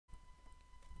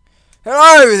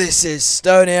Hello, this is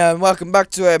S.Toney and welcome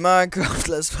back to a Minecraft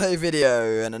Let's Play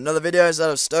video and another video inside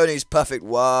of S.Toney's Perfect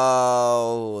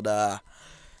World. Right,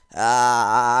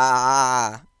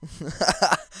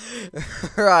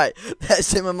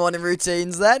 let's do my morning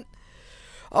routines then.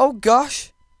 Oh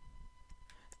gosh.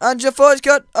 And your forge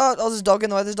cut. Oh, there's a dog in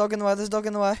the way, there's a dog in the way, there's a dog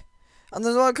in the way. And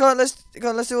there's one, come on, let's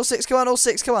do all six, come on, all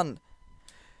six, come on.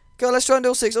 Go on, let's try and do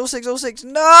all six, all six, all six.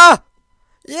 No!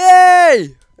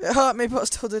 Yay! It hurt me, but I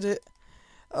still did it.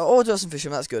 Or do some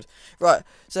fishing, that's good. Right,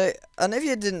 so, and if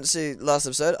you didn't see last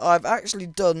episode, I've actually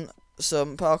done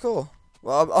some parkour.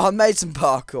 Well, I made some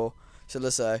parkour, shall I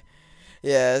say.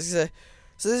 Yeah, so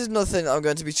this is another thing that I'm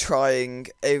going to be trying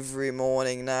every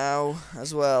morning now,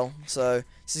 as well. So,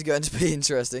 this is going to be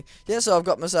interesting. Yeah, so I've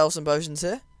got myself some potions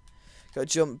here. Got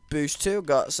jump boost 2,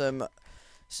 got some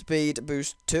speed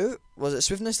boost 2. Was it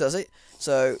swiftness, does it?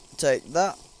 So, take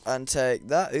that, and take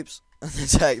that, oops, and then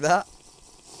take that.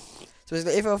 So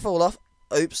basically, if I fall off,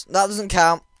 oops, that doesn't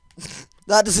count.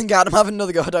 That doesn't count. I'm having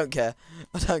another go. I don't care.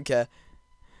 I don't care.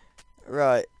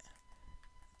 Right.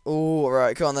 Oh,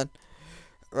 right. Come on then.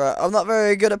 Right. I'm not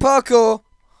very good at parkour.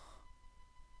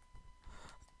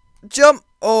 Jump.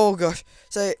 Oh gosh.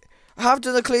 So I have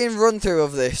done a clean run through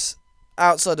of this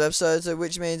outside episode, so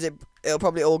which means it'll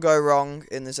probably all go wrong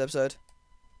in this episode.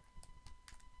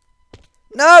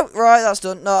 No. Right. That's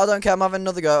done. No, I don't care. I'm having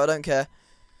another go. I don't care.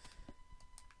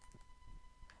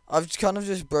 I've kind of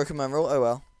just broken my rule. Oh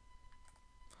well.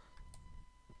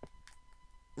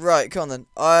 Right, come on then.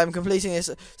 I'm completing this.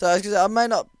 So I may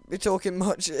not be talking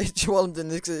much while I'm doing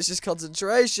this because it's just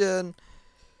concentration.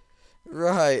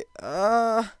 Right.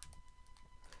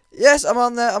 Yes, I'm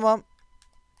on there. I'm on.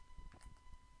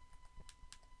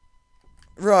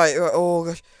 Right. Oh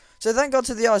gosh. So thank God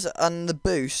to the ice and the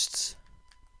boosts,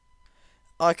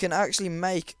 I can actually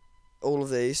make all of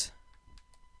these.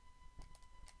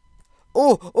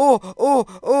 Oh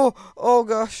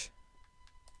gosh.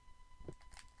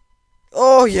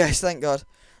 Oh yes, thank God.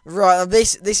 Right,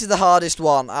 this is the hardest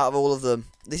one out of all of them.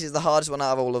 This is the hardest one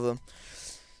out of all of them.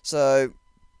 So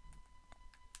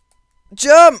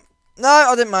jump! No,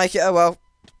 I didn't make it. Oh well.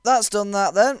 That's done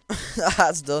that then.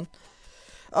 That's done.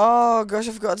 Oh gosh,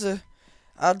 I forgot to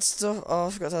add stuff. Oh,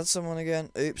 I forgot to add someone again.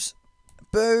 Oops.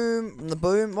 Boom. The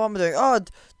boom. What am I doing? Oh,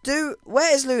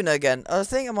 where is Luna again? I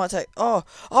think I might take. Oh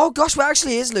gosh, where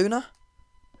actually is Luna?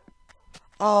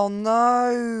 Oh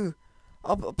no.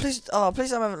 Oh please I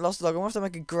haven't lost the dog. I'm gonna have to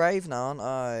make a grave now, aren't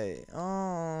I?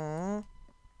 Oh.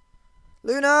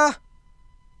 Luna!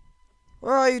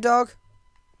 Where are you, dog?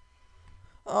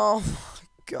 Oh my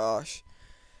gosh.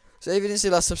 So if you didn't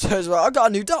see last episode as well, I got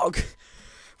a new dog,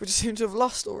 which I seem to have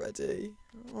lost already.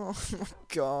 Oh my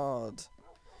God.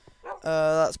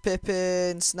 That's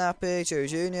Pippin, Snappy, Cherry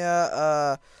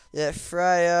Jr., yeah,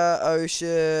 Freya,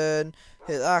 Ocean,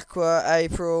 here's Aqua,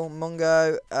 April,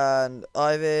 Mungo, and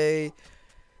Ivy.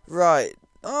 Right.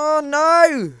 Oh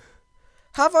no!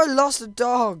 Have I lost a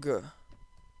dog?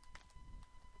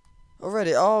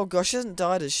 Already? Oh gosh, she hasn't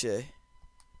died, has she?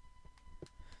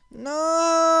 No!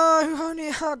 I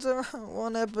only had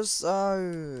one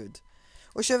episode.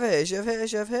 What's she over here? Is she over here? Is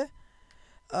she over here?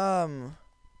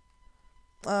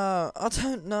 I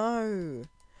don't know.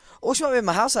 Oh, she might be in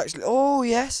my house actually. Oh,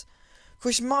 yes.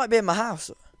 Because she might be in my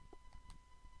house.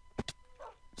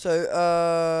 So,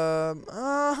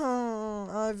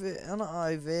 Ivy, not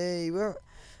Ivy. Where?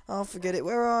 Oh, forget it.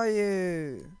 Where are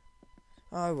you?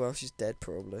 Oh, well, she's dead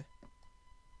probably.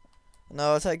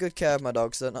 No, I take good care of my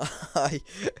dogs, don't I?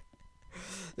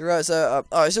 Right, so,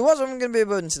 alright, so what I'm going to be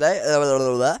building today,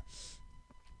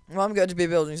 what I'm going to be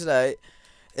building today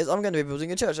is I'm going to be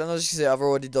building a church, and as you can see, I've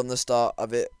already done the start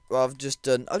of it. Well, I've just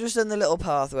done the little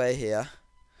pathway here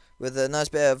with a nice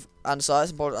bit of andesite,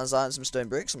 some polished andesite, some stone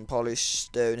bricks, some polished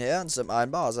stone here, and some iron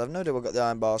bars. I have no idea where I got the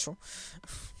iron bars from.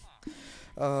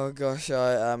 Oh gosh,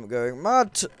 I am going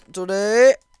mad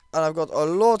today, and I've got a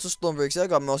lot of stone bricks here. I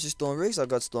got mossy stone bricks, I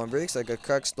got stone bricks, I got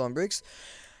cracked stone bricks.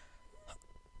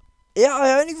 Yeah,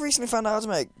 I only recently found out how to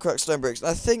make cracked stone bricks.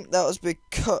 I think that was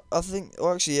because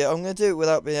well, actually, yeah, I'm gonna do it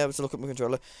without being able to look at my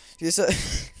controller. So,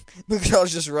 my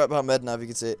controller's just right behind my head now, if you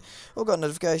can see it. Oh, got a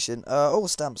notification. Oh,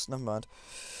 stamps. Never mind.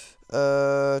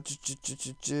 What?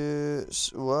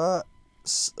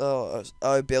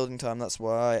 Oh, building time. That's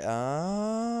why.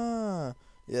 Ah,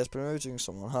 yes, promoting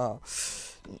someone. Huh?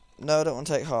 No, I don't want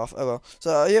to take half. Oh well.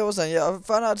 So yeah, I was saying, yeah, I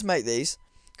found out how to make these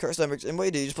cracked stone bricks, and what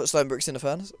you do, you just put stone bricks in the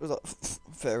furnace. It was like,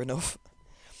 fair enough.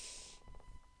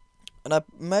 And I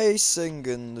may sing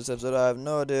in this episode, I have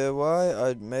no idea why.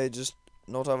 I may just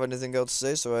not have anything else to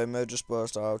say, so I may just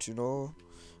burst out, you know.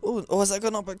 Oh, has that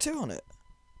got knockback 2 on it?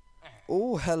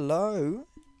 Oh, hello.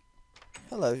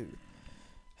 Hello.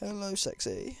 Hello,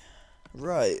 sexy.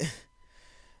 Right.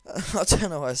 I don't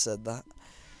know why I said that.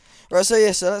 Right, so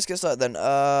yeah, so let's get started then.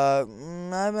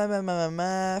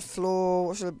 Floor.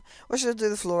 What should I do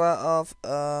the floor out of?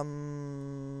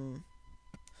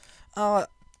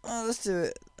 Let's do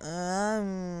it.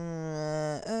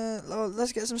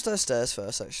 Let's get some stairs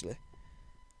first, actually.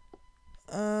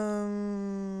 No,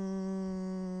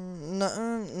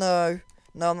 I'm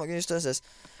not going to use stairs.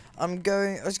 I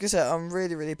was gonna say, I'm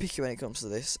really picky when it comes to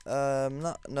this. I'm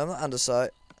not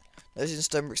andesite. No using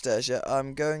stone brick stairs yet.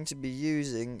 I'm going to be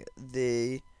using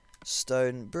the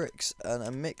stone bricks and a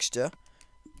mixture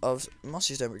of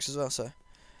mossy stone bricks as well. So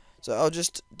I'll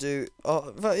just do.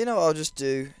 You know what? I'll just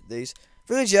do these.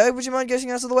 Villager, would you mind getting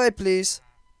out of the way, please?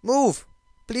 Move,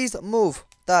 please move.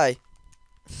 Die.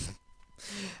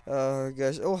 Oh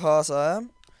gosh, oh harsh I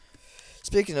am.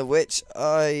 Speaking of which,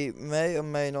 I may or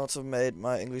may not have made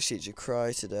my English teacher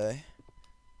cry today.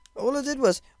 All I did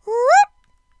was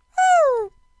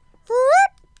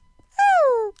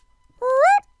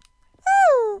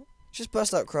just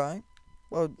burst out crying.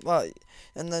 Well,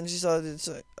 and then she started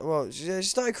to, she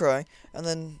started crying, and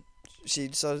then she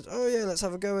decided, oh yeah, let's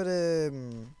have a go at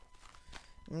him.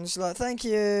 And she's like, thank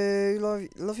you,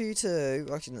 love you too.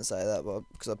 I didn't say that, but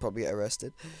because I'd probably get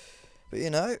arrested. But you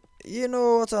know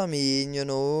what I mean, you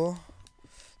know.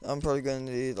 I'm probably going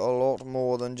to need a lot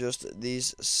more than just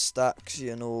these stacks,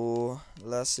 you know,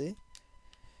 lassie.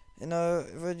 You know,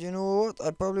 but you know what?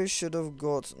 I probably should have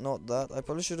got, not that, I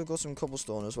probably should have got some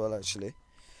cobblestone as well, actually.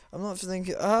 I'm not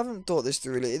thinking, I haven't thought this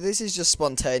through really. This is just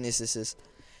spontaneous, this is.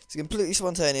 It's completely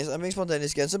spontaneous. I'm being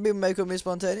spontaneous again. Some people may call me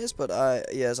spontaneous, but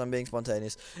yes, I'm being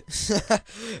spontaneous.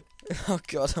 Oh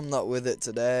god, I'm not with it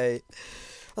today.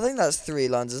 I think that's 3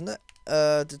 lines, isn't it?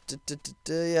 Yeah,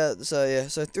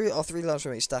 so 3 lines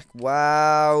from each stack.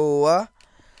 Wow.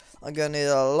 I'm gonna need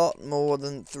a lot more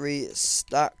than 3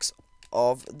 stacks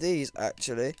of these,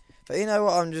 actually. But you know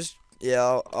what,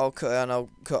 I'll cut and I'll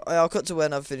cut to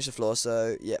when I've finished the floor,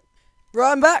 so yeah.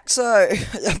 Right, I'm back, so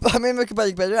I'm in my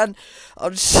companion bedroom, and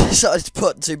I've just decided to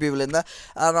put 2 people in there,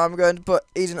 and I'm going to put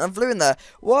Eden and Flu in there.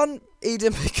 One,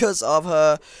 Eden because of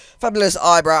her fabulous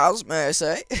eyebrows, may I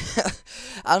say,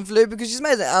 and Flu because she's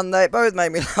amazing, and they both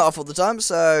make me laugh all the time,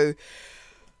 so,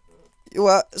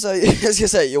 as you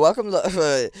say, you're welcome,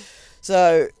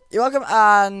 so, you're welcome,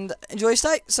 and enjoy your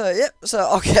stay, so, yep, so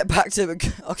I'll get back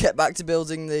to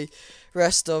building the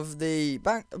rest of the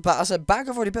bank, but I said bank,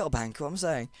 I've already built a bank, what am I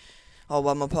saying? Oh,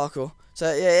 well, my parkour.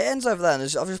 So, yeah, it ends over there, and I've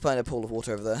just playing a pool of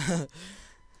water over there.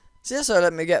 So, yeah, so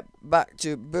let me get back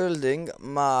to building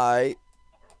my...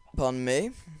 Pardon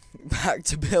me. Back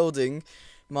to building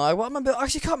my... What am I building? I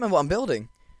actually can't remember what I'm building.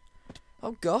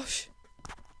 Oh, gosh.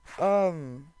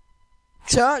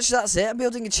 Church, that's it. I'm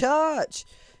building a church.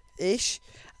 Ish.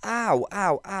 Ow,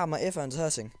 my earphones are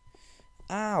hurting.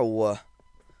 Ow. I've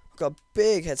got a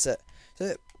big headset.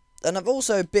 So, and I've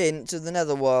also been to the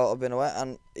nether while I've been away,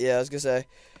 and yeah, I was gonna say,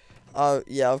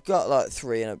 yeah, I've got like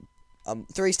 3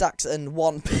 stacks and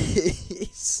 1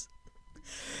 piece.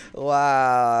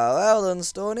 Wow, well done,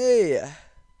 S.Toney.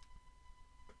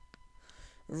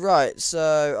 Right,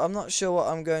 so I'm not sure what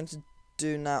I'm going to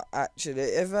do now.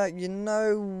 Actually, you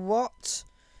know what?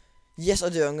 Yes, I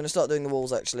do. I'm gonna start doing the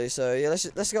walls actually. So yeah, let's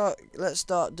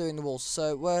start doing the walls.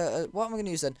 So what am I gonna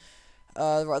use then?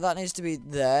 Right, that needs to be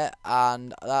there,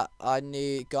 and that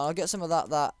I'll get some of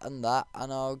that, and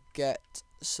I'll get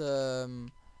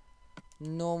some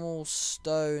normal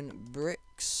stone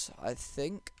bricks, I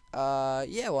think.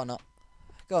 Yeah, why not?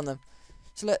 Go on then.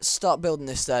 So let's start building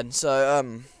this then.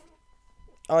 So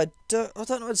I don't know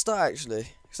where to start actually.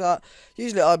 So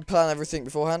usually I plan everything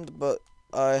beforehand, but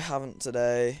I haven't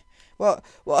today. Well,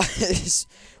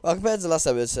 compared to the last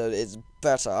episode, it's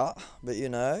better, but you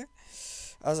know.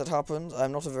 As it happens,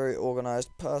 I'm not a very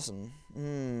organised person.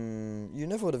 You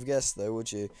never would have guessed though,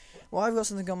 would you? Well, I've got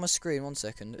something on my screen, 1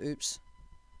 second, oops.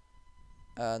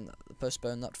 And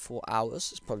postpone that 4 hours,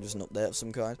 it's probably just an update of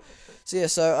some kind. So yeah,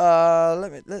 so,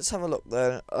 let's have a look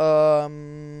then.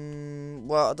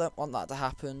 Well, I don't want that to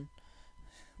happen.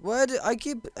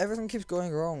 Everything keeps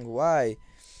going wrong, why?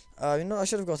 You know, I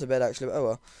should have got to bed actually, but oh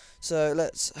well. So,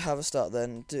 let's have a start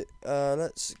then.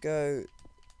 Let's go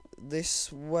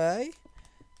this way.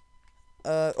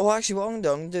 Actually, what I'm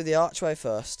going to do the archway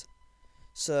first.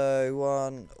 So,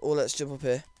 let's jump up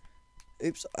here.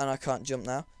 Oops, and I can't jump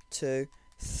now. 2,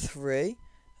 3.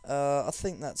 I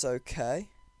think that's okay.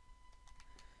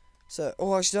 So,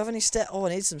 actually, do I have any stairs? Oh, I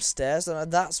need some stairs.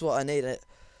 That's what I need.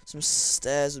 Some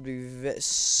stairs would be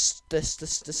stairs.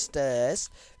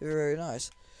 Very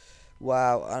nice.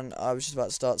 Wow, and I was just about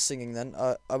to start singing then.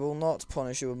 I will not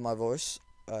punish you with my voice.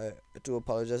 I do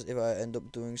apologize if I end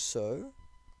up doing so.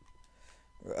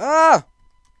 Ah!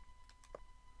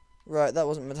 Right, that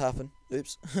wasn't meant to happen.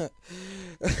 Oops.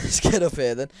 Let's get up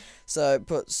here then. So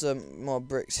put some more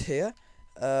bricks here.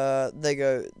 They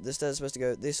go. The stairs are supposed to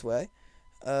go this way.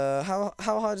 How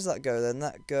high does that go then?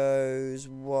 That goes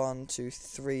 1, 2,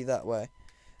 3 that way,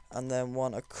 and then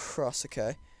 1 across.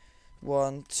 Okay,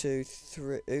 1, 2,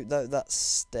 3. Ooh, that's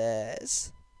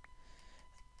stairs.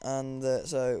 And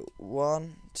so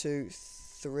 1, 2,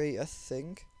 3, I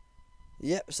think.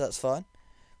 Yep, so that's fine.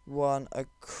 1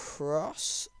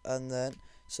 across, and then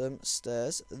some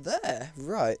stairs there.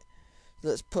 Right.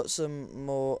 Let's put some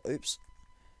more. Oops.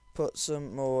 Put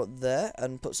some more there,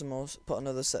 and put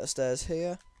another set of stairs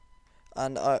here.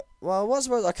 And I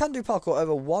suppose I can do parkour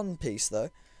over one piece though.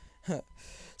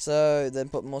 So then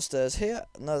put more stairs here.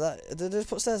 No, did I just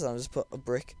put stairs on? I just put a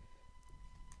brick.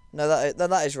 No,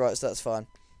 that is right. So that's fine.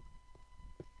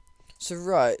 So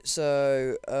right,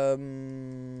 so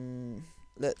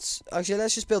let's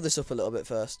just build this up a little bit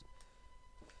first.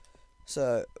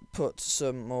 So put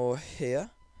some more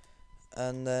here,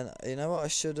 and then you know what I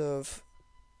should have.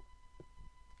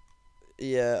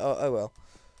 Yeah. Oh well.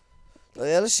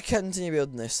 Yeah, let's just continue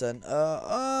building this then.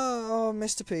 Oh, I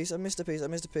missed a piece. I missed a piece.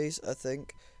 I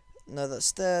think. No, the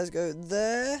stairs go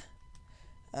there,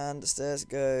 and the stairs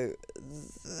go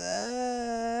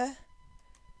there.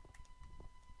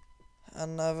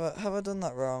 And have I done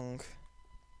that wrong?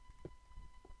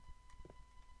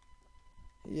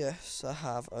 Yes, I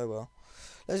have. Oh well.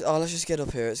 Let's just get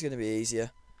up here. It's gonna be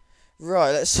easier. Right,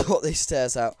 let's sort these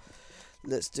stairs out.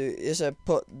 Let's do. So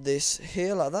put this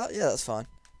here like that. Yeah, that's fine.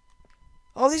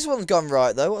 Oh, this one's gone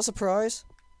right though. What a surprise!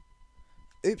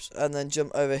 Oops. And then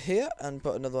jump over here and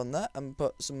put another one there, and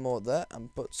put some more there,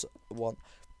 and put one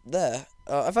there.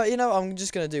 In fact, you know, I'm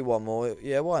just gonna do one more.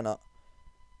 Yeah, why not?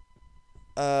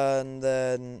 And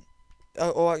then,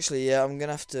 actually, yeah, I'm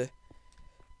gonna have to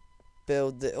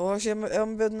build it. Oh, actually,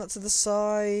 I'm building that to the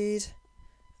side.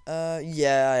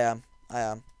 Yeah, I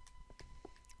am.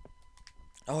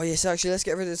 Oh yes, actually, let's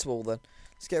get rid of this wall then.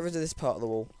 Let's get rid of this part of the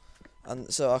wall,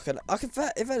 and so I can,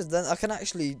 then I can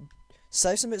actually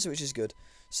save some bits, which is good.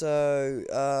 So,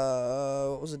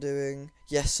 what was I doing?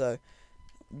 Yes, so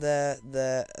there,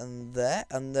 and there,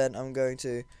 and then I'm going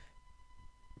to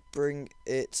bring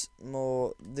it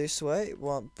more this way.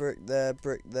 One brick there,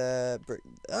 brick there, brick.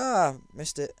 Ah,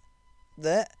 missed it.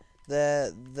 There,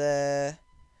 and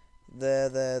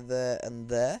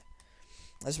there.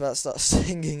 Let's about to start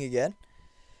singing again.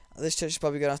 This church is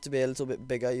probably gonna have to be a little bit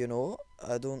bigger, you know.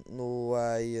 I don't know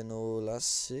why, you know. Let's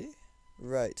see.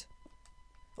 Right.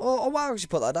 Oh wow! I actually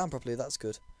put that down properly. That's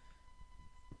good.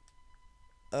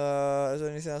 Is there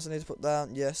anything else I need to put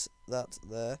down? Yes, that's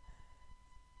there.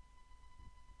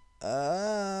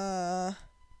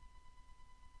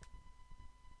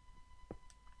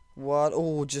 One.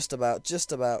 Oh, just about.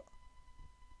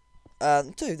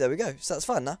 And 2. There we go. So that's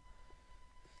fine now.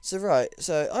 So right.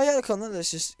 So yeah, come on.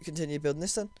 Let's just continue building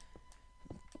this then.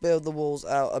 Build the walls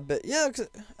out a bit. Yeah.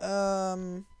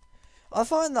 I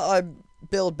find that I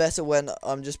build better when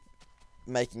I'm just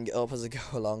making it up as I go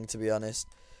along. To be honest,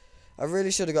 I really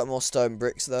should have got more stone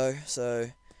bricks though. So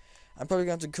I'm probably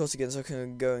going to have to cut again so I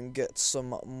can go and get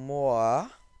some more.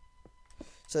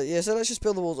 So yeah, so let's just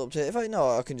build the walls up to it. If I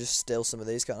know, I can just steal some of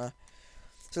these, can't I?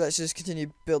 So let's just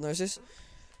continue building this.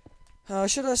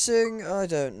 Should I sing? I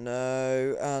don't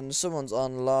know. And someone's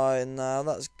online now.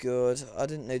 That's good. I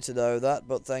didn't need to know that,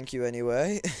 but thank you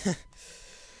anyway.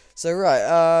 So right,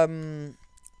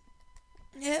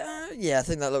 yeah, I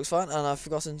think that looks fine. And I've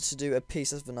forgotten to do a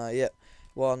piece of vanilla. Yep.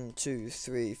 1, 2,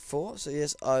 3, 4. So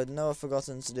yes, I know I've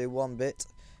forgotten to do one bit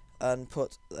and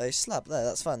put a slab there.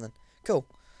 That's fine then. Cool.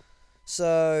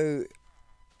 So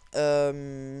yeah.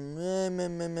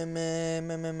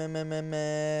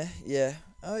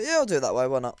 Oh yeah, I'll do it that way.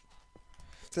 Why not?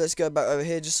 So let's go back over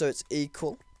here just so it's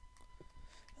equal.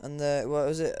 And there, what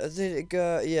was it? Did it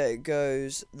go? Yeah, it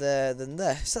goes there, then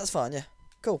there. So that's fine. Yeah,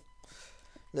 cool.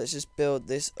 Let's just build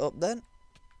this up then.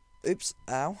 Oops!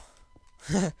 Ow.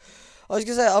 I was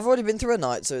gonna say I've already been through a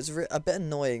night, so it's a bit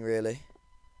annoying, really.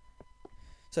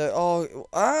 So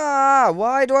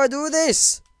why do I do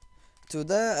this? 2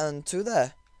 there and 2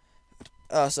 there.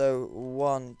 So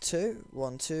 1, 2,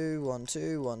 1, 2, 1,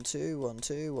 2, 1, 2, 1,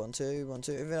 2, 1, 2, 1,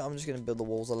 2. I'm just gonna build the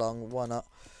walls along. Why not?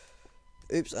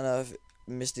 Oops, and I've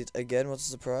missed it again. What a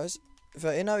surprise!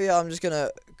 You know, yeah, I'm just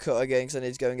gonna cut again because I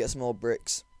need to go and get some more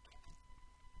bricks.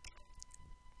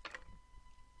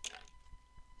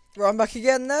 Right, I'm back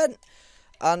again then,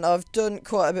 and I've done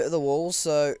quite a bit of the walls.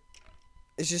 So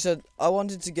it's just I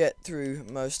wanted to get through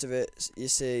most of it. You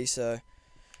see, so.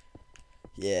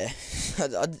 yeah,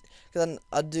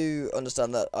 I do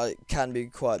understand that it can be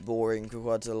quite boring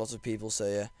compared to a lot of people. So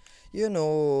yeah, you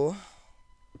know,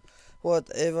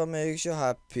 whatever makes you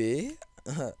happy.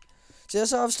 So yeah,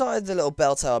 so I've started the little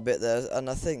bell tower bit there, and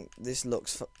I think this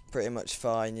looks pretty much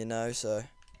fine, you know. So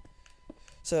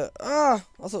I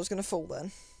thought it was gonna fall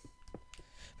then,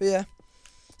 but yeah.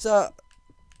 So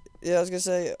yeah, I was gonna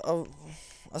say,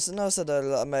 I said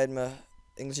earlier that I made my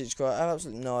English teacher cry. I have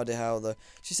absolutely no idea how though.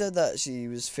 She said that she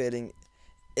was feeling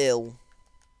ill.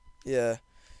 Yeah,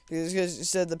 because she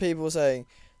said that people were saying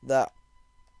that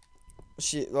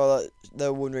they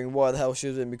were wondering why the hell she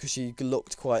was in, because she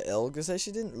looked quite ill. Because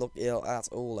she didn't look ill at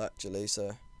all actually,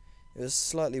 so it was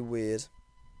slightly weird.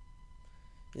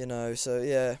 You know, so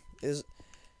yeah, that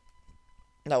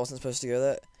wasn't supposed to go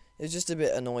there. It was just a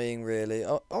bit annoying, really.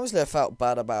 Obviously, I felt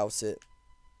bad about it.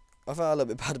 I felt a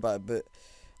little bit bad about it, but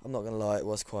I'm not gonna lie, it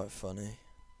was quite funny.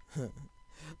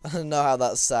 I don't know how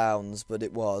that sounds, but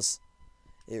it was.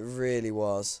 It really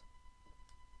was.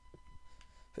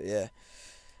 But yeah.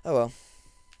 Oh well.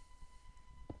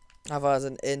 I've had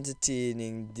an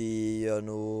entertaining day, you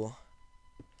know.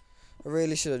 I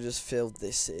really should have just filled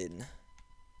this in.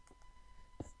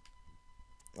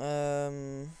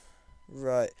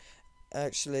 Right.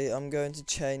 Actually, I'm going to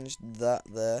change that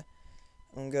there.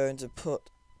 I'm going to put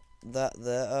that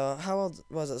there. How old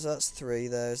was it? So that's 3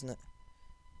 there, isn't it?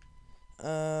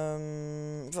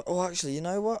 Oh, actually, you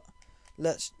know what?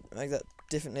 Let's make that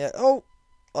differently. Oh,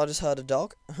 I just heard a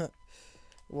dog.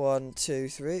 1, 2,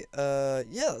 3. Yeah,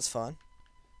 that's fine.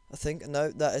 I think. No,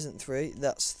 that isn't 3.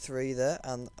 That's 3 there,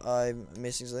 and I'm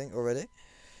missing something already.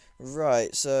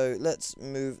 Right, so let's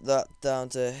move that down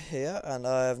to here, and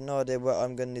I have no idea where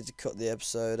I'm going to need to cut the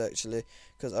episode, actually,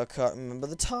 because I can't remember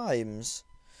the times.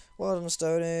 Well done,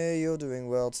 S.Toney, you're doing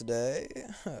well today.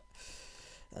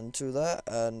 And to that,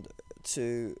 and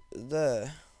to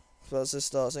there. So let's just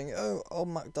start saying, oh, old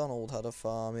MacDonald had a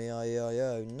farm,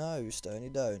 E-I-E-I-O. No, S.Toney,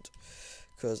 don't.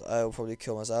 Because I will probably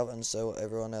kill myself, and so will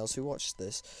everyone else who watched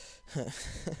this.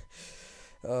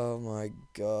 Oh my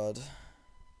god.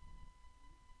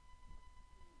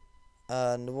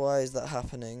 And why is that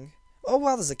happening? Oh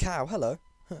wow, there's a cow. Hello.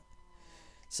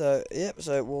 So yep.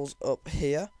 So walls up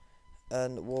here,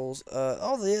 and walls.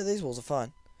 Oh yeah, these walls are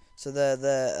fine. So they're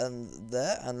there,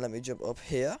 and let me jump up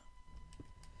here.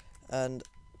 And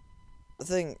I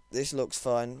think this looks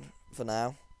fine for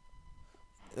now.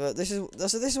 This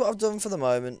is what I've done for the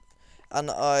moment,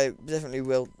 and I definitely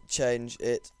will change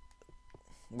it.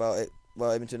 Well,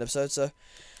 in between episodes. So.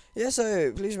 Yeah,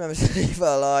 so please remember to leave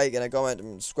a like and a comment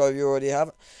and subscribe if you already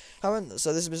haven't.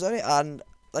 So this has been S.Toney, and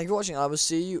thank you for watching. I will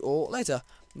see you all later.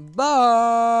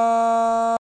 Bye.